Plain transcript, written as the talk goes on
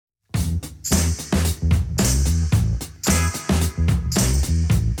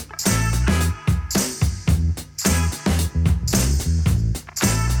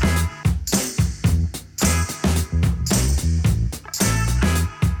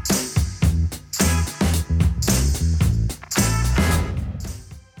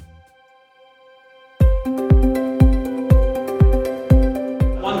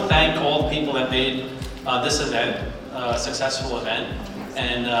event, a successful event.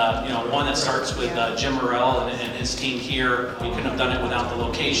 And one that starts with Jim Morrell and his team here. We couldn't have done it without the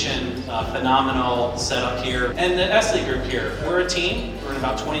location, phenomenal setup here. And the Estley Group here. We're a team. We're in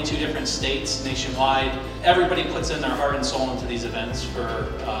about 22 different states nationwide. Everybody puts in their heart and soul into these events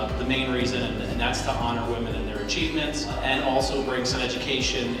for the main reason, and that's to honor women and their achievements, and also bring some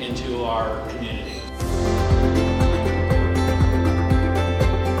education into our community.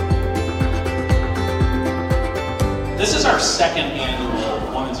 This is our second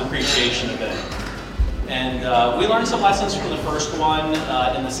annual Women's Appreciation event. And we learned some lessons from the first one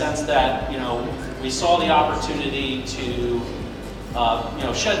in the sense that, we saw the opportunity to,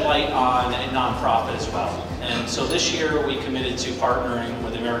 shed light on a nonprofit as well. And so this year we committed to partnering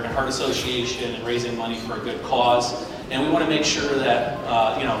with the American Heart Association and raising money for a good cause. And we want to make sure that,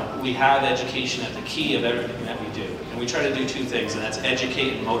 we have education at the key of everything that we do. And we try to do two things, and that's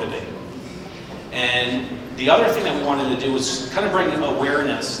educate and motivate. And the other thing that we wanted to do was kind of bring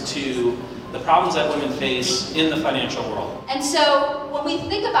awareness to the problems that women face in the financial world. And so when we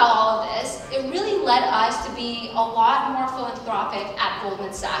think about all of this, it really led us to be a lot more philanthropic at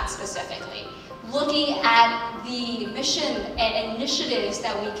Goldman Sachs specifically, looking at the mission and initiatives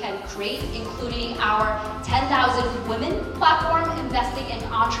that we can create, including our 10,000 Women platform, investing in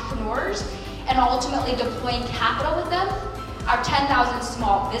entrepreneurs and ultimately deploying capital with them, our 10,000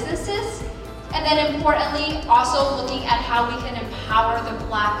 small businesses, and then importantly, also looking at how we can empower the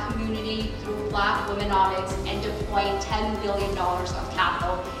Black community through Black Womenomics and deploying $10 billion of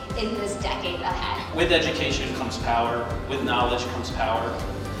capital in this decade ahead. With education comes power, with knowledge comes power.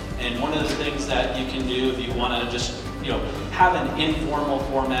 And one of the things that you can do if you want to just have an informal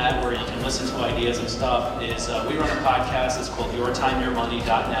format where you can listen to ideas and stuff is we run a podcast. It's called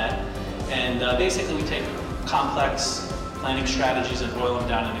yourtimeyourmoney.net. And basically we take complex planning strategies and boil them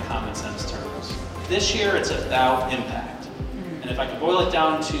down into common sense terms. This year it's about impact. And if I could boil it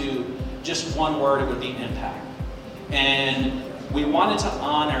down to just one word, it would be impact. And we wanted to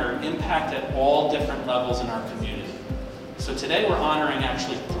honor impact at all different levels in our community. So today we're honoring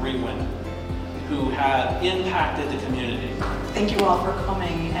actually 3 women who have impacted the community. Thank you all for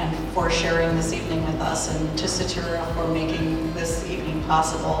coming and for sharing this evening with us, and to Satira for making this evening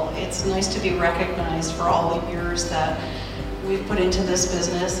possible. It's nice to be recognized for all the years that we've put into this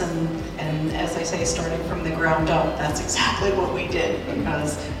business, and as I say, starting from the ground up, that's exactly what we did,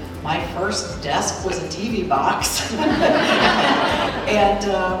 because my first desk was a TV box, and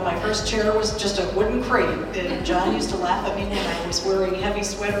my first chair was just a wooden crate. And John used to laugh at me when I was wearing heavy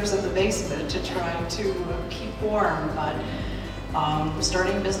sweaters in the basement to try to keep warm. But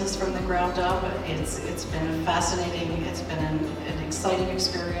starting business from the ground up, it's been fascinating. It's been an exciting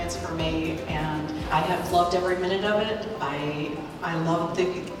experience for me, and I have loved every minute of it. I love the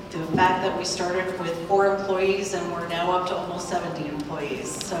fact that we started with 4 employees and we're now up to almost 70 employees.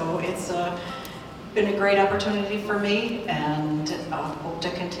 So it's been a great opportunity for me, and hope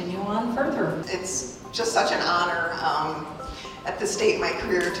to continue on further. It's just such an honor at this state in my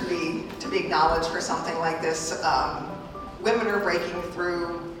career to be acknowledged for something like this. Women are breaking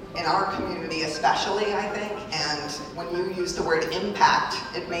through in our community especially, I think, and when you use the word impact,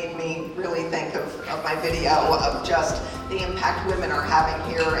 it made me really think of my video of just the impact women are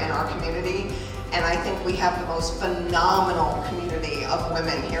having here in our community. And I think we have the most phenomenal community of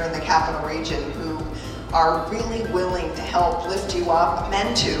women here in the Capital Region who are really willing to help lift you up.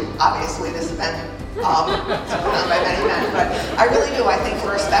 Men too, obviously, this event it's put on by many men, but I really do. I think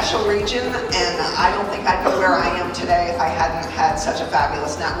we're a special region, and I don't think I'd be where I am today if I hadn't had such a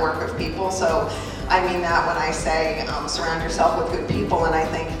fabulous network of people. So I mean that when I say surround yourself with good people, and I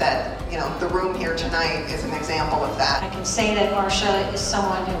think that the room here tonight is an example of that. I can say that Marsha is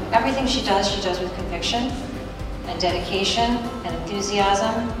someone who everything she does with conviction and dedication and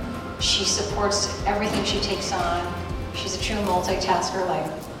enthusiasm. She supports everything she takes on. She's a true multitasker, like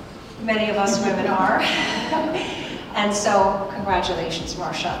many of us women are. And so, congratulations,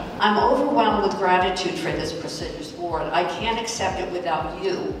 Marsha. I'm overwhelmed with gratitude for this prestigious award. I can't accept it without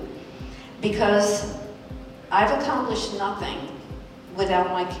you, because I've accomplished nothing without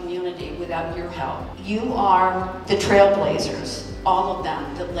my community, without your help. You are the trailblazers, all of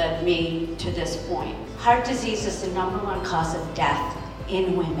them, that led me to this point. Heart disease is the #1 cause of death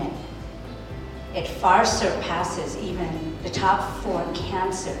in women. It far surpasses even the top 4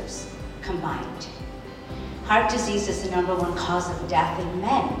 cancers combined. Heart disease is the #1 cause of death in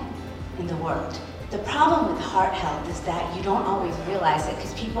men in the world. The problem with heart health is that you don't always realize it,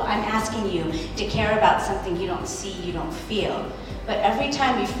 because I'm asking you to care about something you don't see, you don't feel. But every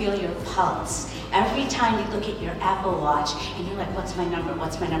time you feel your pulse, every time you look at your Apple Watch and you're like, what's my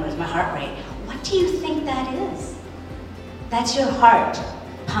number, is my heart rate? What What do you think that is? That's your heart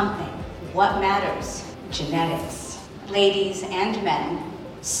pumping. What matters? Genetics. Ladies and men,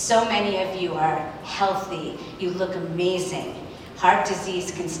 so many of you are healthy. You look amazing. Heart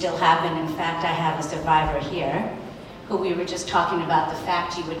disease can still happen. In fact, I have a survivor here who we were just talking about the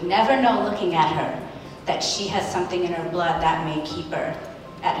fact you would never know looking at her that she has something in her blood that may keep her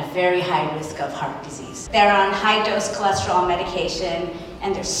at a very high risk of heart disease. They're on high-dose cholesterol medication,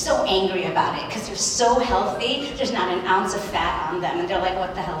 and they're so angry about it because they're so healthy, there's not an ounce of fat on them, and they're like,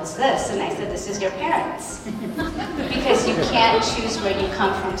 what the hell is this? And I said, this is your parents. Because you can't choose where you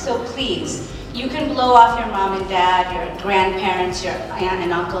come from. So please, you can blow off your mom and dad, your grandparents, your aunt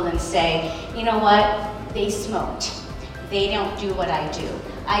and uncle, and say, you know what? They smoked. They don't do what I do.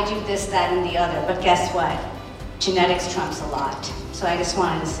 I do this, that, and the other. But guess what? Genetics trumps a lot. So I just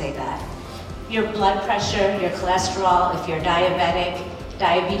wanted to say that. Your blood pressure, your cholesterol, if you're diabetic,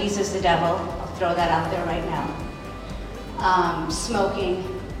 diabetes is the devil. I'll throw that out there right now. Smoking,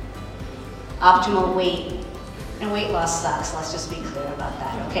 optimal weight, and weight loss sucks. Let's just be clear about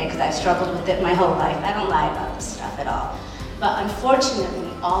that, okay? Because I've struggled with it my whole life. I don't lie about this stuff at all. But unfortunately,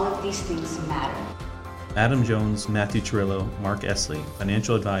 all of these things matter. Adam Jones, Matthew Cirillo, Mark Esley,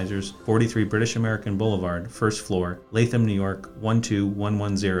 Financial Advisors, 43 British American Boulevard, First Floor, Latham, New York,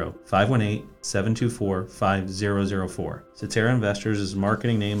 12110, 518-724-5004. Cetera Investors is the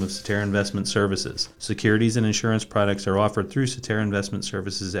marketing name of Cetera Investment Services. Securities and insurance products are offered through Cetera Investment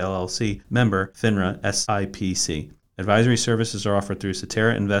Services, LLC, member FINRA SIPC. Advisory services are offered through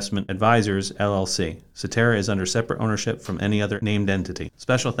Cetera Investment Advisors, LLC. Cetera is under separate ownership from any other named entity.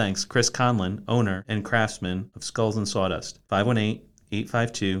 Special thanks, Chris Conlon, owner and craftsman of Skulls and Sawdust,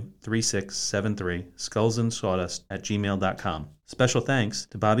 518-852-3673, skullsandsawdust@gmail.com. Special thanks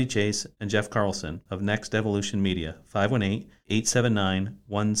to Bobby Chase and Jeff Carlson of Next Evolution Media,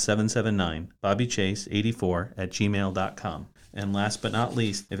 518-879-1779, bobbychase84@gmail.com. And last but not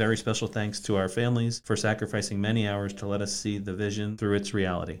least, a very special thanks to our families for sacrificing many hours to let us see the vision through its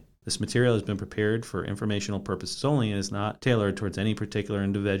reality. This material has been prepared for informational purposes only and is not tailored towards any particular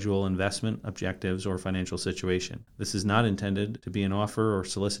individual investment, objectives, or financial situation. This is not intended to be an offer or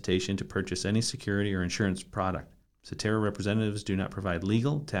solicitation to purchase any security or insurance product. Cetera representatives do not provide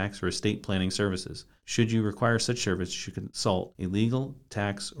legal, tax, or estate planning services. Should you require such service, you should consult a legal,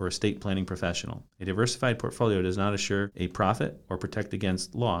 tax, or estate planning professional. A diversified portfolio does not assure a profit or protect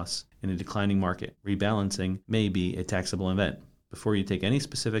against loss in a declining market. Rebalancing may be a taxable event. Before you take any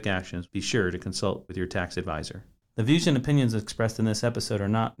specific actions, be sure to consult with your tax advisor. The views and opinions expressed in this episode are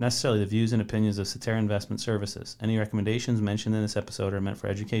not necessarily the views and opinions of Cetera Investment Services. Any recommendations mentioned in this episode are meant for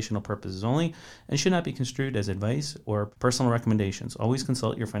educational purposes only and should not be construed as advice or personal recommendations. Always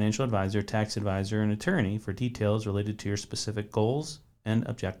consult your financial advisor, tax advisor, and attorney for details related to your specific goals and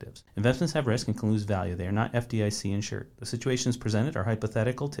objectives. Investments have risk and can lose value. They are not FDIC insured. The situations presented are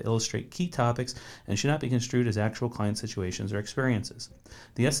hypothetical to illustrate key topics and should not be construed as actual client situations or experiences.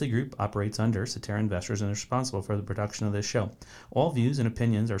 The Esley Group operates under Cetera Investors and is responsible for the production of this show. All views and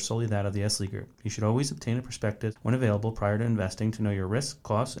opinions are solely that of the Esley Group. You should always obtain a prospectus when available prior to investing to know your risks,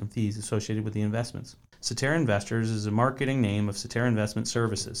 costs, and fees associated with the investments. Cetera Investors is a marketing name of Cetera Investment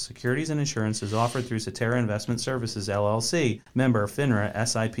Services. Securities and insurance is offered through Cetera Investment Services, LLC, member FINRA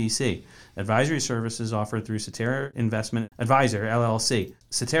SIPC. Advisory services offered through Cetera Investment Advisor, LLC.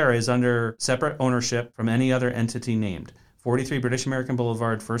 Cetera is under separate ownership from any other entity named. 43 British American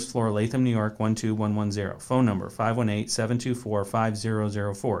Boulevard, First Floor, Latham, New York, 12110. Phone number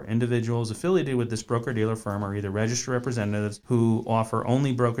 518-724-5004. Individuals affiliated with this broker-dealer firm are either registered representatives who offer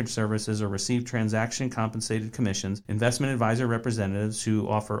only brokerage services or receive transaction-compensated commissions, investment advisor representatives who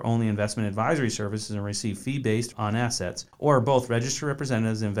offer only investment advisory services and receive fee-based on assets, or both registered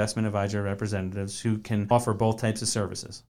representatives and investment advisor representatives who can offer both types of services.